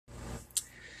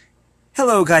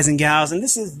Hello guys and gals, and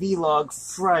this is Vlog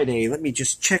Friday. Let me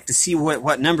just check to see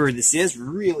what number this is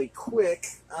really quick.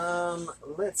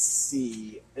 Let's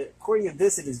see. According to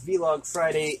this, it is Vlog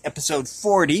Friday episode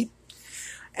 40.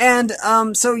 And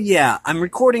so yeah, I'm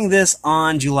recording this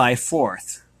on July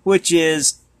 4th, which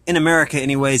is, in America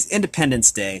anyways,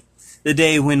 Independence Day. The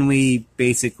day when we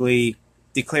basically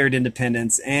declared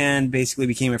independence and basically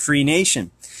became a free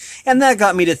nation. And that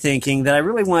got me to thinking that I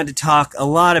really wanted to talk a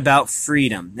lot about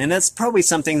freedom, and that's probably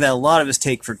something that a lot of us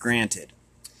take for granted.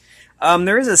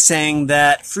 There is a saying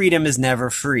that freedom is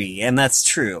never free, and that's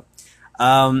true.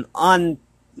 On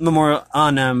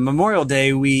Memorial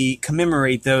Day, we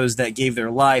commemorate those that gave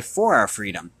their life for our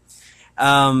freedom.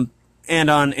 And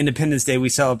on Independence Day, we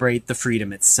celebrate the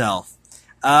freedom itself.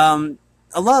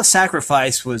 A lot of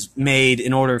sacrifice was made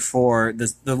in order for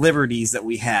the liberties that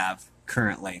we have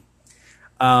currently.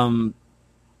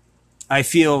 I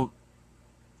feel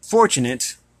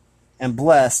fortunate and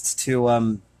blessed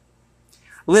to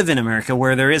live in America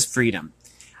where there is freedom.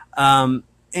 And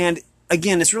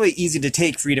again, it's really easy to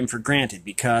take freedom for granted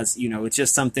because, you know, it's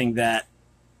just something that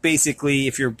basically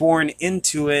if you're born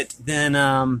into it, then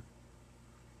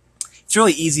it's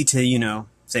really easy to, you know,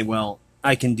 say, well,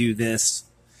 I can do this.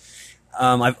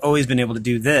 I've always been able to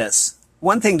do this.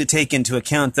 One thing to take into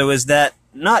account, though, is that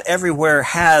not everywhere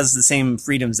has the same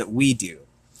freedoms that we do.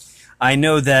 I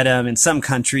know that in some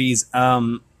countries,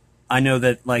 I know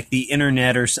that like the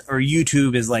internet or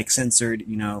YouTube is like censored.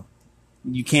 You know,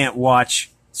 you can't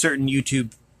watch certain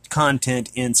YouTube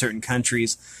content in certain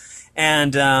countries,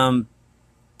 and there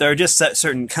are just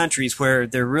certain countries where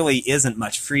there really isn't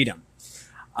much freedom.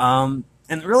 And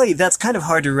really, that's kind of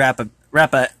hard to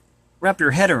wrap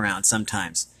your head around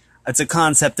sometimes. It's a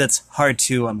concept that's hard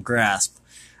to grasp.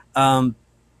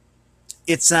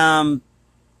 It's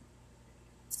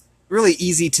really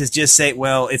easy to just say,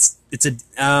 well, it's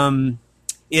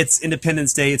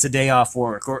Independence Day, it's a day off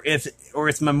work, or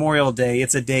it's Memorial Day,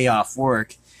 it's a day off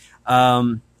work.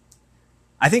 I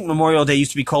think Memorial Day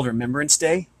used to be called Remembrance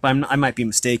Day, but I might be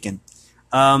mistaken.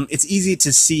 It's easy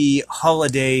to see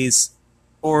holidays,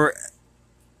 or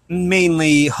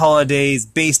mainly holidays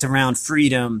based around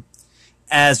freedom,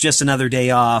 as just another day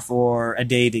off or a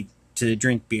day to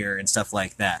drink beer and stuff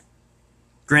like that.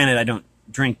 Granted, I don't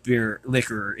drink beer,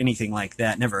 liquor, or anything like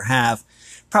that. Never have.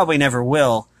 Probably never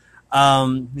will.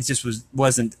 It just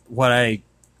wasn't what I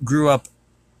grew up.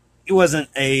 It wasn't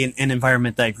an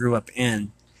environment that I grew up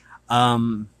in.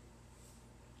 But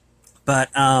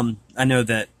I know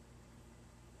that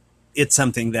it's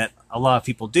something that a lot of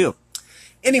people do.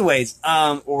 Anyways,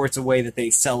 or it's a way that they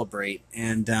celebrate,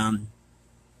 and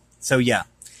so yeah.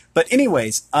 But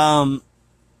anyways,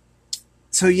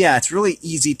 so yeah, it's really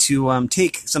easy to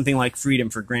take something like freedom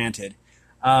for granted,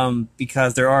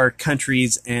 because there are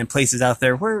countries and places out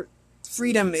there where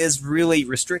freedom is really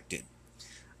restricted.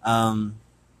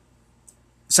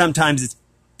 Sometimes it's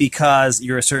because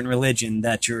you're a certain religion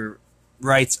that your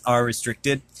rights are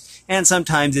restricted, and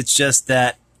sometimes it's just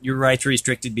that your rights are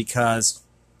restricted because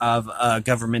of a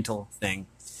governmental thing,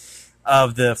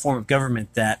 of the form of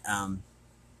government that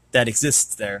that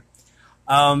exists there.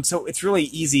 So it's really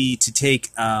easy to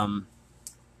take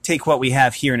what we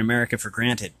have here in America for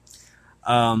granted,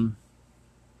 and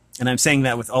I'm saying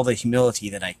that with all the humility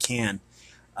that I can.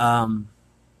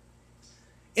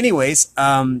 Anyways,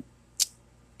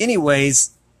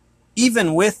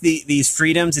 even with these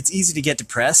freedoms, it's easy to get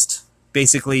depressed,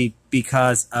 basically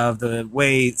because of the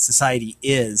way society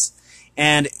is.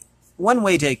 And one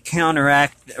way to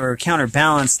counteract or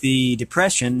counterbalance the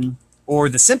depression or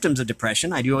the symptoms of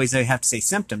depression, I do always have to say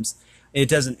symptoms. It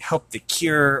doesn't help the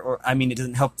cure, or I mean, it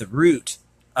doesn't help the root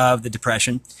of the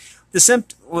depression.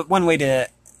 One way to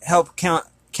help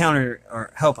counter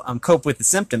or help cope with the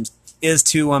symptoms is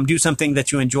to do something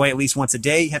that you enjoy at least once a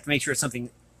day. You have to make sure it's something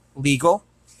legal.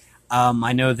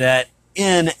 I know that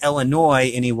in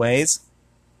Illinois, anyways,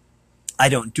 I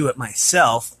don't do it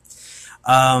myself.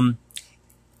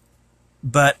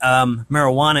 But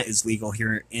marijuana is legal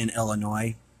here in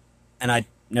Illinois, and I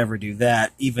never do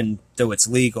that, even though it's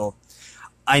legal.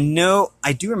 I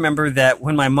do remember that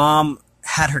when my mom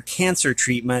had her cancer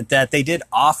treatment, that they did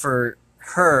offer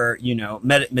her, you know,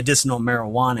 medicinal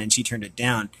marijuana, and she turned it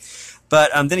down.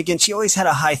 But then again, she always had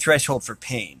a high threshold for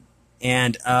pain,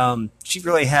 and she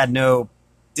really had no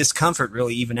discomfort,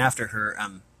 really, even after her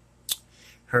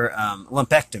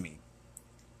lumpectomy.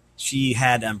 She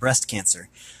had breast cancer.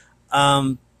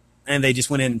 And they just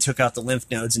went in and took out the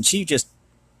lymph nodes, and she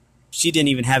didn't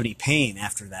even have any pain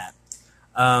after that.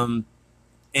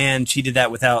 And she did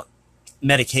that without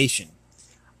medication.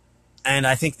 And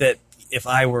I think that if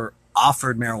I were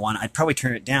offered marijuana, I'd probably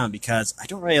turn it down because I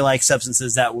don't really like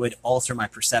substances that would alter my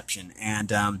perception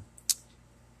and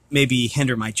maybe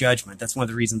hinder my judgment. That's one of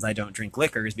the reasons I don't drink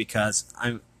liquor, is because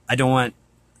I don't want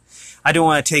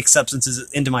to take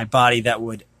substances into my body that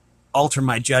would alter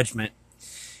my judgment,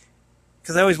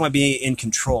 because I always want to be in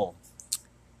control.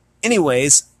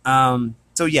 Anyways,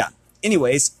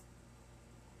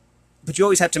 but you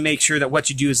always have to make sure that what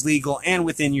you do is legal and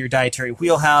within your dietary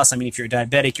wheelhouse. I mean, if you're a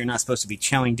diabetic, you're not supposed to be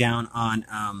chowing down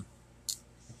on,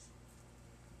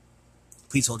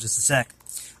 please hold just a sec,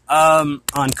 on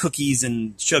cookies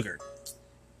and sugar.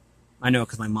 I know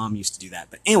because my mom used to do that.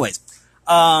 But anyways,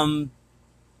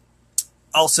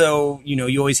 also,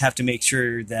 you always have to make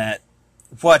sure that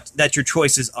your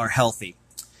choices are healthy,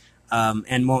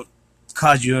 and won't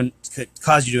cause you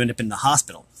to end up in the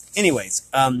hospital. Anyways,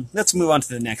 let's move on to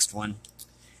the next one.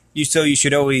 You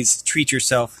should always treat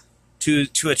yourself to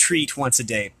a treat once a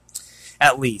day,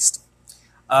 at least.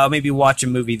 Maybe watch a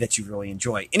movie that you really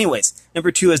enjoy. Anyways,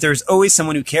 number 2 is there's always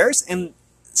someone who cares, and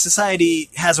society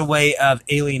has a way of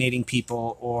alienating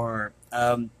people or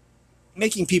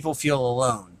making people feel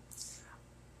alone.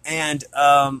 And,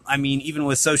 I mean, even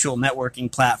with social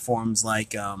networking platforms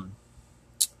like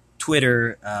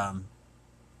Twitter,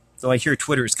 though I hear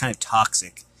Twitter is kind of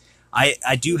toxic.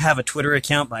 I do have a Twitter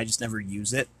account, but I just never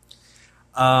use it.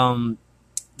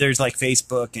 There's like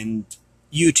Facebook and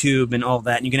YouTube and all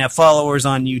that, and you can have followers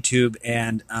on YouTube,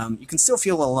 and you can still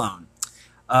feel alone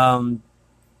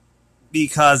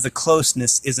because the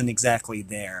closeness isn't exactly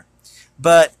there.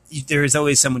 But there is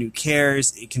always someone who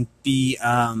cares. It can be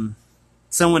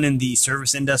someone in the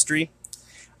service industry,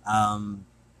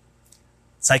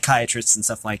 psychiatrists and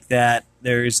stuff like that.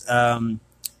 There's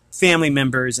family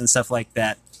members and stuff like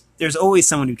that. There's always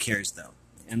someone who cares, though,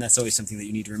 and that's always something that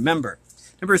you need to remember.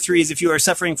 Number 3 is if you are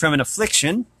suffering from an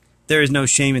affliction, there is no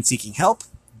shame in seeking help.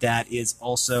 That is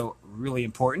also really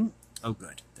important. Oh,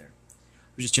 good. There.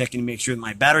 We're just checking to make sure that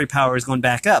my battery power is going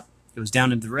back up. It was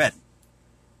down into the red.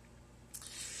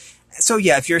 So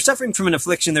yeah, if you're suffering from an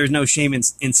affliction, there's no shame in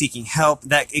seeking help.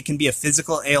 That it can be a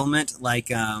physical ailment, like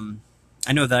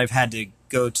I know that I've had to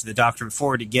go to the doctor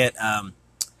before to get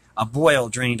a boil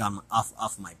drained off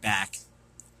of my back,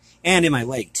 and in my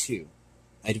leg too.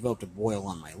 I developed a boil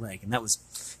on my leg, and that was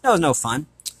no fun.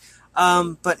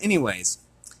 But anyways,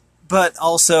 but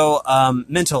also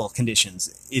mental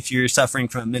conditions. If you're suffering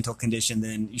from a mental condition,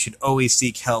 then you should always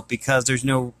seek help, because there's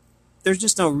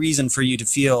just no reason for you to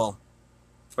feel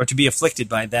or to be afflicted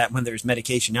by that when there's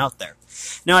medication out there.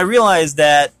 Now, I realize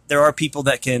that there are people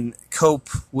that can cope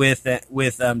with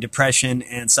depression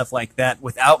and stuff like that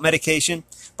without medication,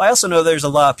 but I also know there's a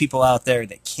lot of people out there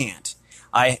that can't.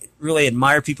 I really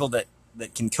admire people that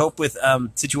can cope with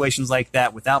situations like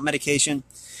that without medication,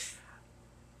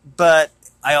 but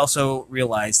I also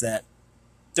realize that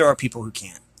there are people who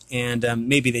can't, and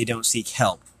maybe they don't seek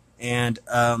help, and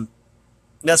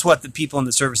that's what the people in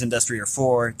the service industry are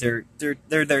for. They're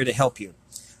there to help you.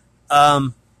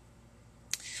 I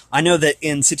know that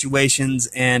in situations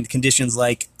and conditions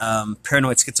like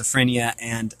paranoid schizophrenia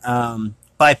and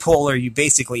bipolar, you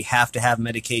basically have to have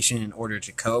medication in order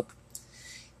to cope,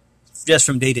 just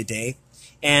from day to day.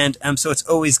 And so it's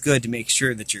always good to make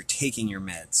sure that you're taking your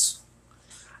meds.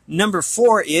 Number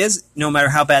 4 is, no matter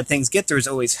how bad things get, there's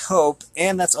always hope,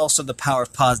 and that's also the power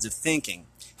of positive thinking,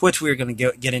 which we're going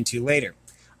to get into later.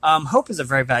 Hope is a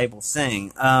very valuable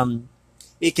thing.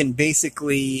 It can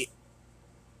basically...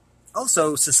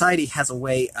 Also, society has a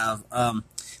way of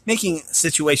making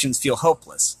situations feel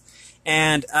hopeless.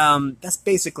 And that's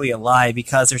basically a lie,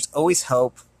 because there's always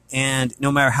hope, and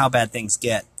no matter how bad things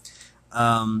get.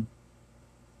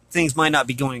 Things might not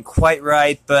be going quite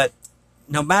right, but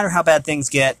no matter how bad things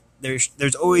get,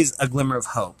 there's always a glimmer of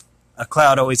hope. A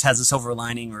cloud always has a silver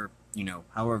lining, or,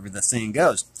 however the saying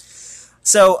goes.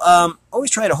 So,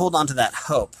 always try to hold on to that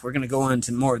hope. We're going to go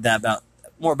into more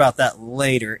about that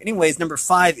later. Anyways, number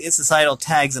 5 is societal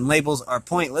tags and labels are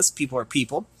pointless. People are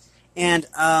people. And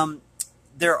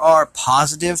there are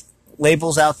positive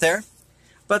labels out there,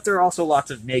 but there are also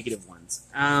lots of negative ones.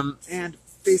 And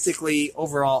basically,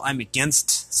 overall, I'm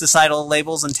against societal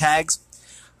labels and tags.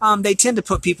 They tend to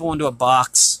put people into a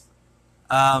box.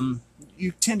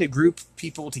 You tend to group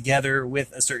people together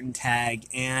with a certain tag,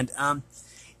 and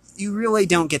you really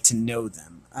don't get to know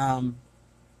them.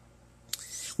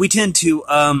 We tend to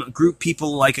group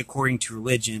people like according to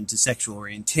religion, to sexual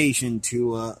orientation,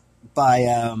 to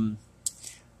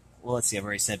well, let's see, I've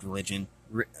already said religion.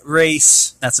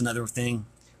 Race, that's another thing.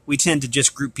 We tend to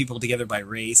just group people together by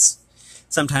race.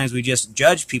 Sometimes we just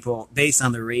judge people based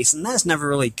on their race, and that's never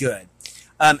really good.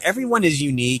 Everyone is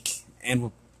unique, and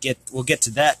we'll get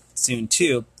to that soon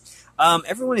too.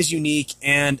 Everyone is unique,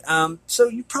 and so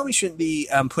you probably shouldn't be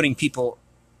putting people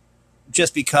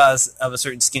just because of a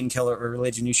certain skin color or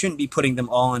religion. You shouldn't be putting them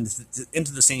all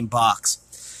into the same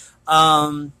box,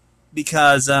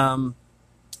 because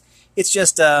it's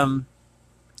just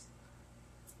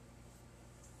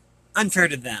unfair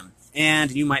to them,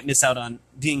 and you might miss out on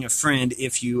being a friend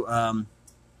if you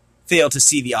fail to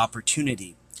see the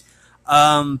opportunity.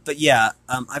 But yeah,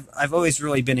 I've always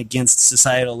really been against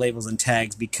societal labels and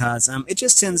tags because it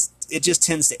just tends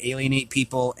to alienate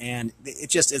people, and it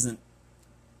just isn't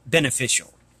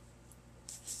beneficial.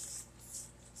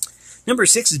 Number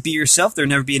 6 is be yourself. There'll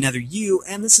never be another you,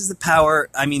 and this is the power.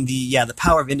 The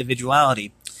power of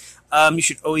individuality. You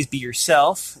should always be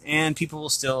yourself, and people will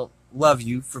still love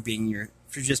you for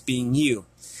just being you.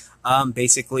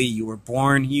 Basically, you were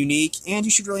born unique, and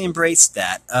you should really embrace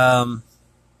that.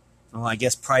 Well, I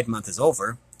guess Pride Month is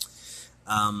over.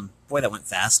 Boy, that went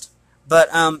fast. But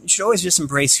you should always just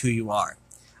embrace who you are.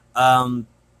 And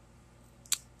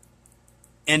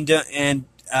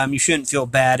you shouldn't feel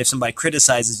bad if somebody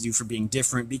criticizes you for being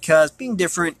different, because being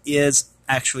different is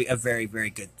actually a very, very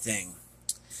good thing.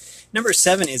 Number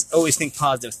 7 is always think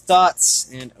positive thoughts.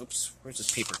 And, oops, where's this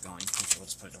paper going? Okay, we'll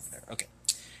just put it over there. Okay.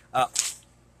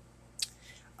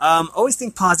 Always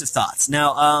think positive thoughts.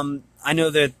 Now, I know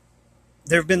that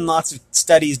there have been lots of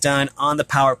studies done on the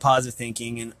power of positive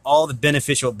thinking and all the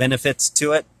beneficial benefits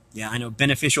to it. Yeah, I know,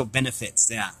 beneficial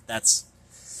benefits. Yeah, that's...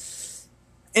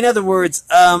 In other words,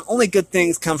 only good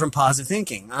things come from positive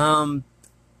thinking. It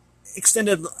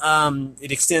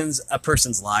extends a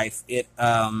person's life. It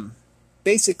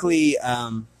basically,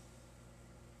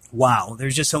 wow,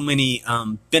 there's just so many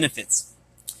benefits.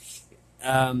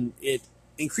 It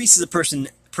increases a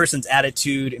person's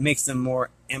attitude. It makes them more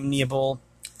amiable,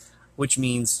 which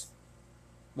means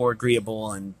more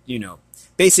agreeable and,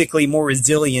 basically more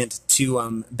resilient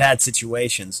to bad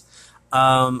situations.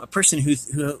 A person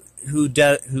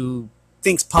who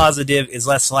thinks positive is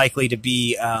less likely to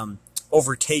be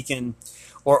overtaken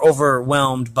or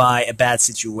overwhelmed by a bad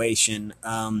situation.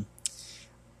 And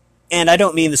I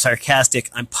don't mean the sarcastic,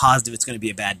 I'm positive it's going to be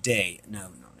a bad day. No,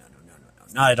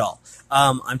 not at all.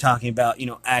 I'm talking about,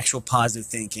 actual positive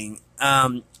thinking,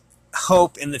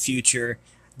 hope in the future,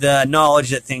 the knowledge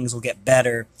that things will get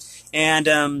better,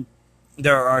 and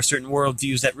there are certain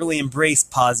worldviews that really embrace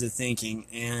positive thinking,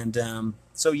 and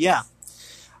so yeah.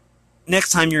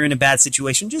 Next time you're in a bad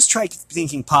situation, just try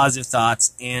thinking positive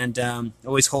thoughts, and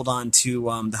always hold on to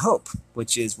the hope,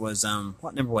 which was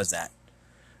what number was that?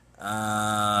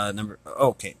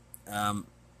 Okay.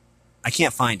 I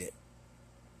can't find it.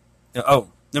 Oh,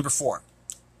 number 4.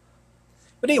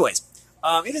 But anyways,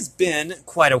 it has been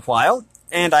quite a while,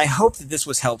 and I hope that this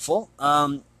was helpful.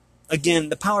 Again,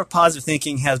 the power of positive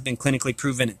thinking has been clinically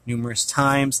proven numerous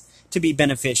times to be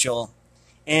beneficial,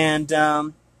 and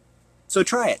so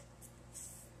try it.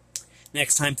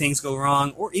 Next time things go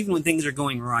wrong, or even when things are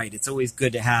going right, it's always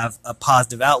good to have a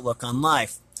positive outlook on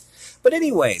life. But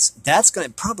anyways, that's going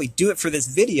to probably do it for this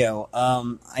video.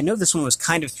 I know this one was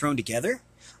kind of thrown together,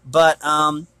 but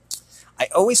I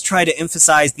always try to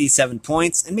emphasize these 7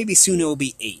 points, and maybe soon it will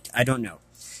be 8. I don't know.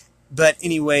 But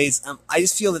anyways, I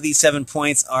just feel that these 7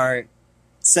 points are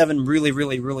 7 really,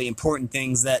 really, really important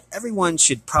things that everyone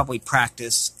should probably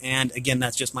practice. And again,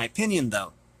 that's just my opinion,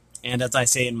 though. And as I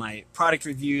say in my product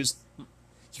reviews,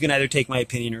 you can either take my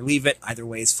opinion or leave it. Either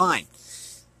way is fine.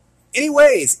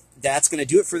 Anyways, that's going to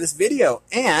do it for this video.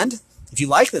 And if you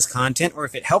like this content, or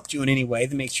if it helped you in any way,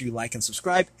 then make sure you like and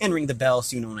subscribe and ring the bell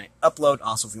so you know when I upload.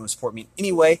 Also, if you want to support me in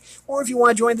any way, or if you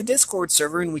want to join the Discord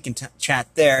server and we can chat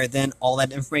there, then all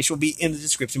that information will be in the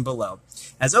description below.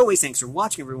 As always, thanks for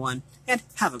watching, everyone, and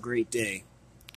have a great day.